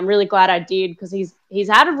 and I'm really glad I did, because he's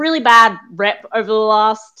had a really bad rep over the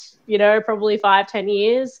last, probably 5-10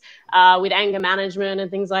 years with anger management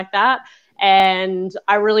and things like that. And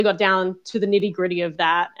I really got down to the nitty-gritty of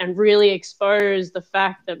that and really exposed the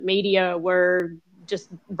fact that media were just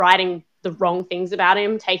writing the wrong things about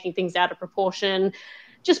him, taking things out of proportion,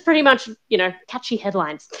 just pretty much, catchy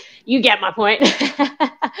headlines. You get my point.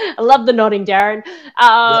 I love the nodding, Darren.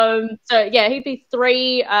 So, yeah, he'd be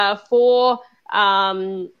 3, 4.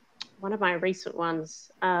 One of my recent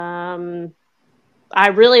ones. I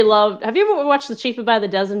really loved... Have you ever watched the Cheaper by the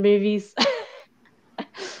Dozen movies?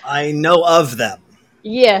 I know of them.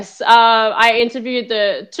 Yes. I interviewed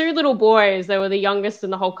the 2 little boys. They were the youngest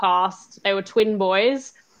in the whole cast. They were twin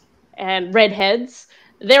boys and redheads.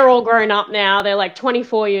 They're all grown up now. They're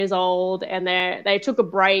 24 years old, and they took a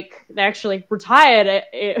break. They actually retired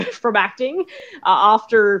from acting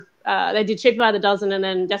after they did Cheaper by the Dozen and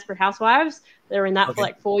then Desperate Housewives. They were in that for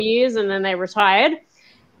 4 years, and then they retired.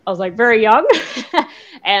 I was very young.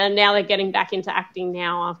 And now they're getting back into acting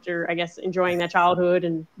now after, I guess, enjoying their childhood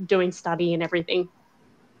and doing study and everything.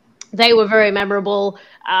 They were very memorable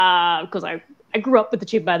because I grew up with the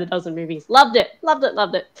Cheaper by the Dozen movies. Loved it.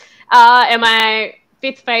 And my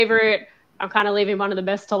 5th favorite, I'm kind of leaving one of the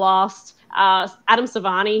best to last. Adam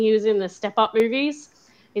Savani, he was in the Step Up movies.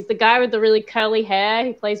 He's the guy with the really curly hair.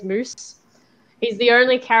 He plays Moose. He's the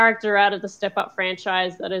only character out of the Step Up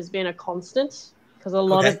franchise that has been a constant, because a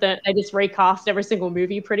lot of they just recast every single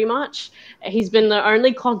movie pretty much. He's been the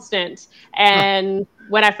only constant. And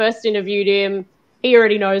when I first interviewed him, he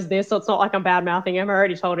already knows this, so it's not like I'm bad-mouthing him. I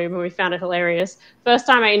already told him, and we found it hilarious. First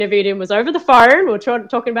time I interviewed him was over the phone. We were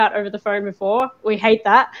talking about over the phone before. We hate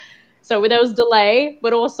that. So there was delay,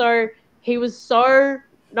 but also he was so...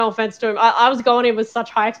 No offense to him. I was going in with such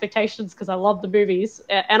high expectations because I love the movies,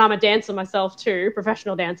 and I'm a dancer myself too,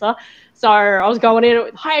 professional dancer. So I was going in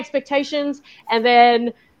with high expectations, and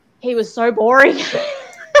then he was so boring.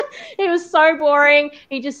 He was so boring.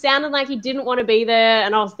 He just sounded like he didn't want to be there,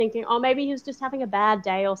 and I was thinking, oh, maybe he was just having a bad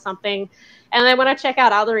day or something. And then when I check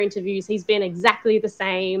out other interviews, he's been exactly the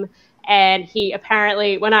same. And he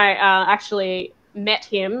apparently, when I actually met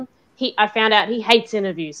him, I found out he hates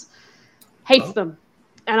interviews. Hates them.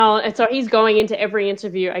 And so he's going into every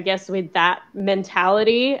interview, I guess, with that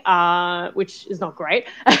mentality, which is not great.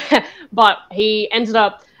 But he ended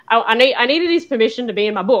up, I needed his permission to be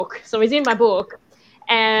in my book. So he's in my book.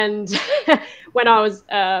 And when I was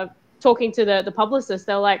talking to the publicist,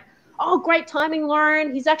 they were like, oh, great timing,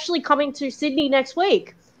 Lauren. He's actually coming to Sydney next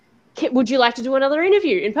week. Would you like to do another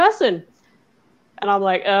interview in person? And I'm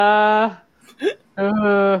like,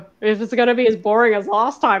 if it's going to be as boring as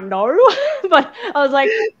last time, no. But I was like,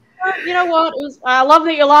 you know what? I love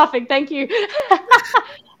that you're laughing. Thank you. I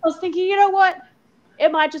was thinking, you know what?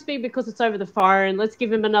 It might just be because it's over the phone. Let's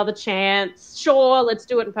give him another chance. Sure, let's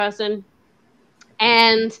do it in person.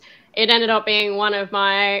 And it ended up being one of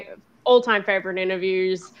my all-time favorite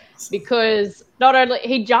interviews because not only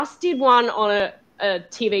he just did one on a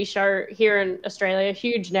TV show here in Australia, a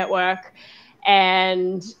huge network,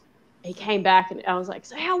 and he came back and I was like,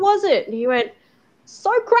 so how was it? And he went,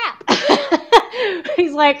 so crap.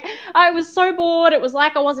 He's like, I was so bored. It was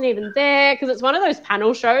like I wasn't even there because it's one of those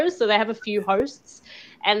panel shows. So they have a few hosts.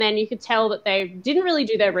 And then you could tell that they didn't really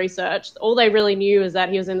do their research. All they really knew is that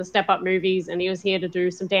he was in the Step Up movies and he was here to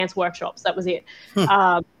do some dance workshops. That was it.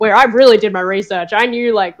 Where I really did my research. I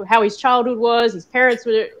knew like how his childhood was. His parents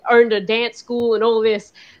owned a dance school and all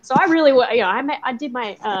this. So I really, I did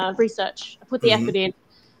my research. I put the effort in.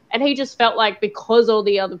 And he just felt like because all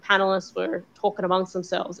the other panelists were talking amongst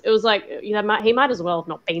themselves, it was like, he might as well have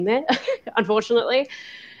not been there, unfortunately.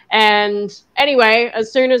 And anyway,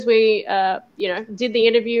 as soon as we, did the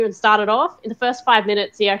interview and started off, in the first 5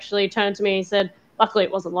 minutes, he actually turned to me and said, luckily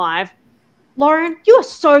it wasn't live, Lauren, you are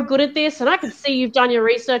so good at this, and I can see you've done your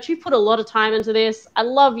research. You've put a lot of time into this. I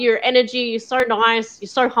love your energy. You're so nice. You're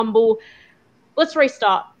so humble. Let's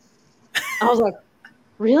restart. I was like,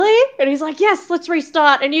 really? And he's like, yes, let's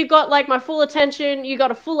restart. And you got like my full attention. You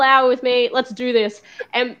got a full hour with me. Let's do this.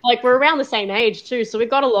 And like, we're around the same age too. So we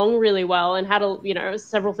got along really well and had,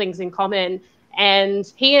 several things in common.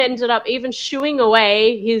 And he ended up even shooing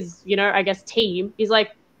away his, I guess, team. He's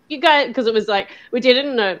like, you guys, because it was like, we did it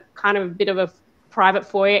in a kind of a bit of a private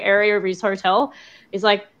foyer area of his hotel. He's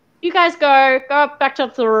like, you guys go back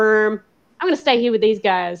to the room. I'm going to stay here with these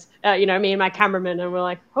guys, me and my cameraman. And we're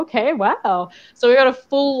like, okay, wow. So we got a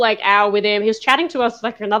full like hour with him. He was chatting to us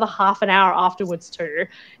like another half an hour afterwards too.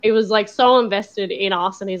 He was like so invested in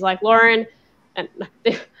us. And he's like, Lauren, and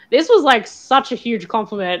this was like such a huge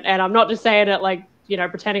compliment. And I'm not just saying it like,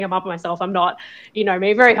 pretending I'm up myself. I'm not,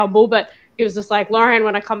 me, very humble. But he was just like, Lauren,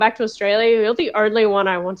 when I come back to Australia, you're the only one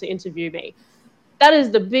I want to interview me. That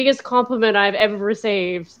is the biggest compliment I've ever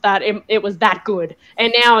received, that it was that good.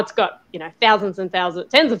 And now it's got, thousands and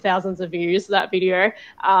thousands, tens of thousands of views, that video.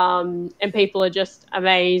 And people are just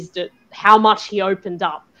amazed at how much he opened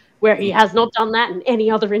up, where he has not done that in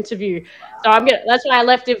any other interview. So that's why I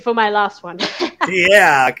left it for my last one.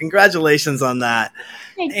 Yeah, congratulations on that.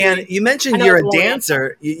 Thank And you. you mentioned you're a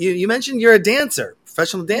dancer. You mentioned you're a dancer,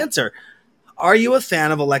 professional dancer. Are you a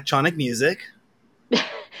fan of electronic music?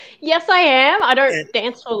 Yes, I am. I don't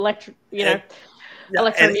dance to electro music.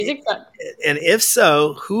 And if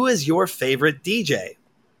so, who is your favorite DJ?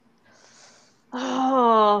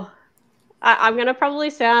 Oh, I'm going to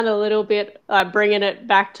probably sound a little bit bringing it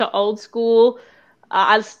back to old school.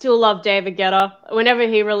 I still love David Guetta. Whenever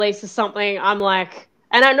he releases something, I'm like,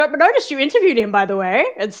 and I noticed you interviewed him, by the way,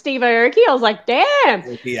 and Steve Aoki. I was like, damn,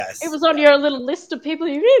 Yes, it was on your little list of people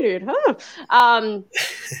you interviewed, huh?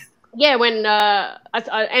 Yeah, when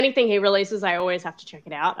anything he releases, I always have to check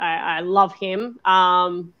it out. I love him.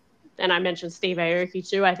 And I mentioned Steve Aoki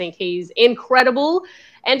too. I think he's incredible.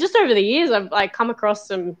 And just over the years, I've like come across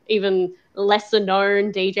some even lesser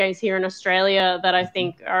known DJs here in Australia that I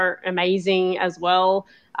think are amazing as well.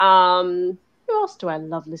 Who else do I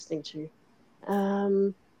love listening to?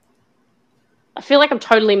 I feel like I'm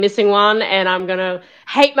totally missing one, and I'm going to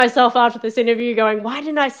hate myself after this interview going, why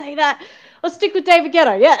didn't I say that? Let's stick with David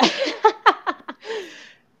Guetta, yeah.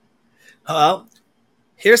 Well,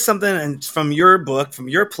 here's something from your book, from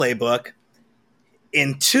your playbook.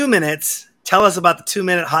 In 2 minutes, tell us about the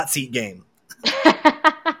 2-minute hot seat game.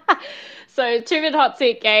 So 2-minute hot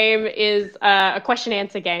seat game is a question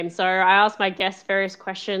answer game. So I ask my guests various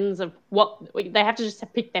questions of what they have to just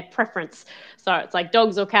pick their preference. So it's like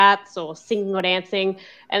dogs or cats or singing or dancing,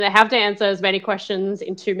 and they have to answer as many questions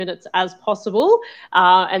in 2 minutes as possible.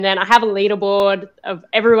 And then I have a leaderboard of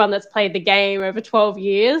everyone that's played the game over 12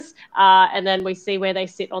 years. And then we see where they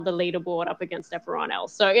sit on the leaderboard up against everyone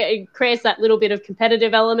else. So it creates that little bit of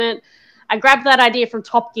competitive element. I grabbed that idea from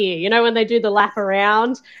Top Gear. You know, when they do the lap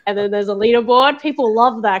around and then there's a leaderboard, people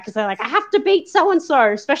love that because they're like, I have to beat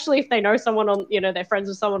so-and-so, especially if they know someone on, you know, they're friends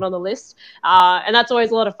with someone on the list. And that's always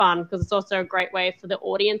a lot of fun because it's also a great way for the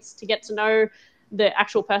audience to get to know the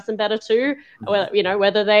actual person better too. You know,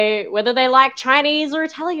 whether they like Chinese or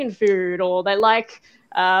Italian food, or they like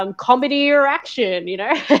comedy or action, you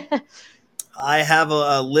know. I have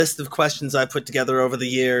a list of questions I put together over the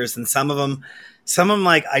years, and some of them,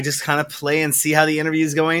 like I just kind of play and see how the interview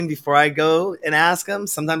is going before I go and ask them.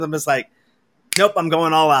 Sometimes I'm just like, nope, I'm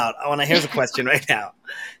going all out. I want to here's a question right now,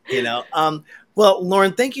 you know. Well,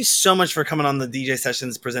 Lauren, thank you so much for coming on the DJ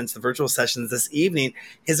Sessions Presents the Virtual Sessions this evening.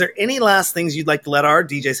 Is there any last things you'd like to let our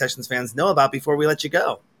DJ Sessions fans know about before we let you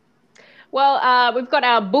go? Well, we've got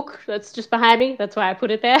our book that's just behind me. That's why I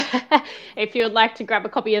put it there. If you would like to grab a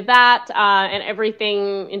copy of that and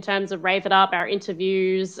everything in terms of Rave It Up, our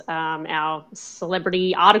interviews, our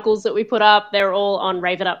celebrity articles that we put up, they're all on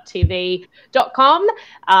raveituptv.com.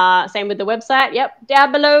 Same with the website. Yep,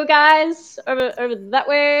 down below, guys. Over that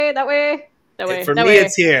way, that way. For me,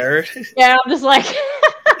 it's here. Yeah, I'm just like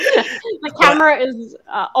the camera is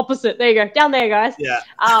opposite. There you go, down there, guys. Yeah.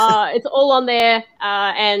 It's all on there,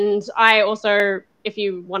 and I also, if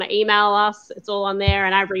you want to email us, it's all on there,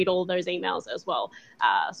 and I read all those emails as well.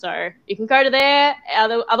 So you can go to there.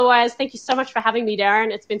 Otherwise, thank you so much for having me,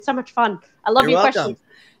 Darren. It's been so much fun. I love your questions.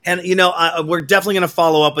 And, you know, we're definitely going to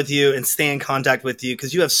follow up with you and stay in contact with you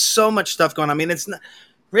because you have so much stuff going on. I mean, it's not.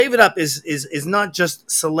 Rave It Up is not just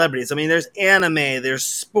celebrities. I mean, there's anime, there's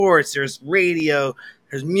sports, there's radio,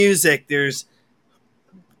 there's music, there's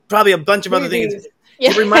probably a bunch of other things.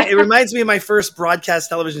 Yeah. It reminds me of my first broadcast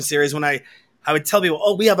television series when I would tell people,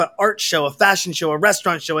 oh, we have an art show, a fashion show, a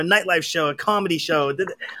restaurant show, a nightlife show, a comedy show,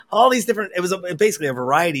 all these different, it was basically a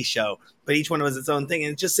variety show, but each one was its own thing.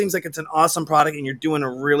 And it just seems like it's an awesome product and you're doing a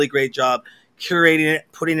really great job curating it,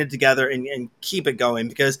 putting it together and keep it going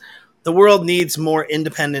because the world needs more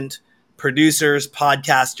independent producers,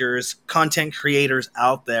 podcasters, content creators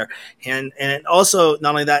out there. And also, not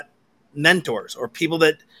only that, mentors or people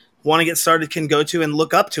that want to get started can go to and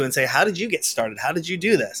look up to and say, how did you get started? How did you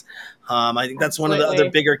do this? I think that's one of the other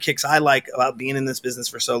bigger kicks I like about being in this business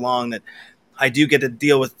for so long, that I do get to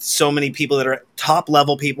deal with so many people that are top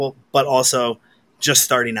level people, but also just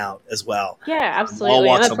starting out as well. Yeah, absolutely.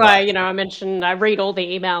 And that's why, you know, I mentioned I read all the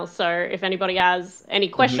emails. So if anybody has any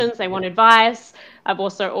questions, they want advice. I've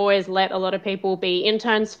also always let a lot of people be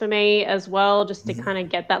interns for me as well, just to kind of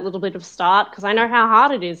get that little bit of start, because I know how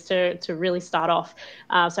hard it is to really start off.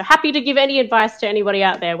 So happy to give any advice to anybody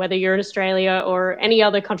out there, whether you're in Australia or any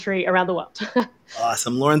other country around the world.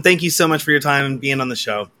 Awesome. Lauren, thank you so much for your time and being on the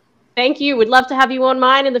show. Thank you. We'd love to have you on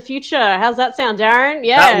mine in the future. How's that sound, Darren?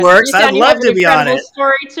 Yeah, that works. I'd love to be on it.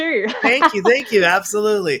 Story too. Thank you.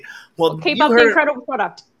 Absolutely. Well, keep up the incredible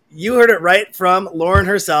product. You heard it right from Lauren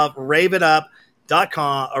herself.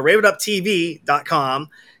 raveitup.com or raveituptv.com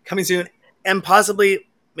coming soon, and possibly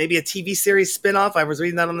maybe a TV series spinoff. I was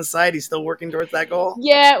reading that on the side. He's still working towards that goal.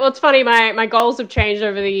 Yeah, well, it's funny. My goals have changed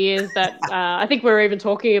over the years. That I think we were even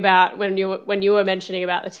talking about when you were mentioning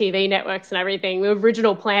about the TV networks and everything. The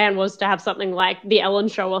original plan was to have something like The Ellen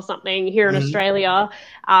Show or something here in Australia,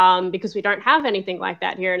 because we don't have anything like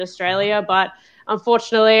that here in Australia. But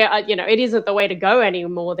unfortunately, you know, it isn't the way to go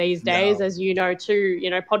anymore these days, as you know too. You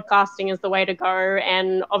know, podcasting is the way to go,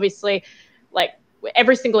 and obviously, like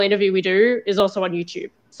every single interview we do is also on YouTube.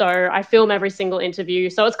 So I film every single interview.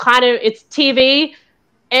 So it's it's TV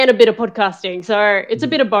and a bit of podcasting. So it's a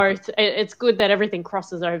bit of both. It's good that everything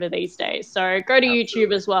crosses over these days. So go to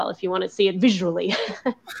YouTube as well if you want to see it visually.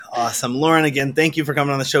 Awesome. Lauren, again, thank you for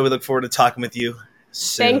coming on the show. We look forward to talking with you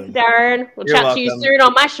soon. Thanks, Darren. We'll chat to you soon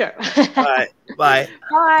on my show. All right. Bye.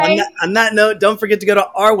 Bye. On that note, don't forget to go to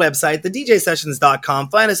our website, thedjsessions.com.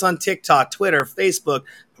 Find us on TikTok, Twitter, Facebook,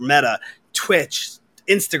 Meta, Twitch,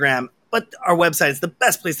 Instagram. But our website is the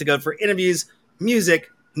best place to go for interviews, music,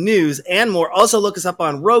 news, and more. Also, look us up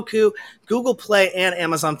on Roku, Google Play, and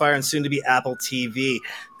Amazon Fire, and soon to be Apple TV.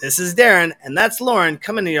 This is Darren, and that's Lauren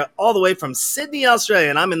coming to you all the way from Sydney, Australia.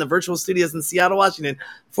 And I'm in the virtual studios in Seattle, Washington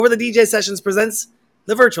for the DJ Sessions Presents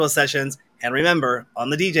the Virtual Sessions. And remember, on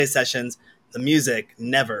the DJ Sessions, the music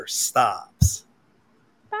never stops.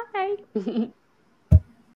 Bye.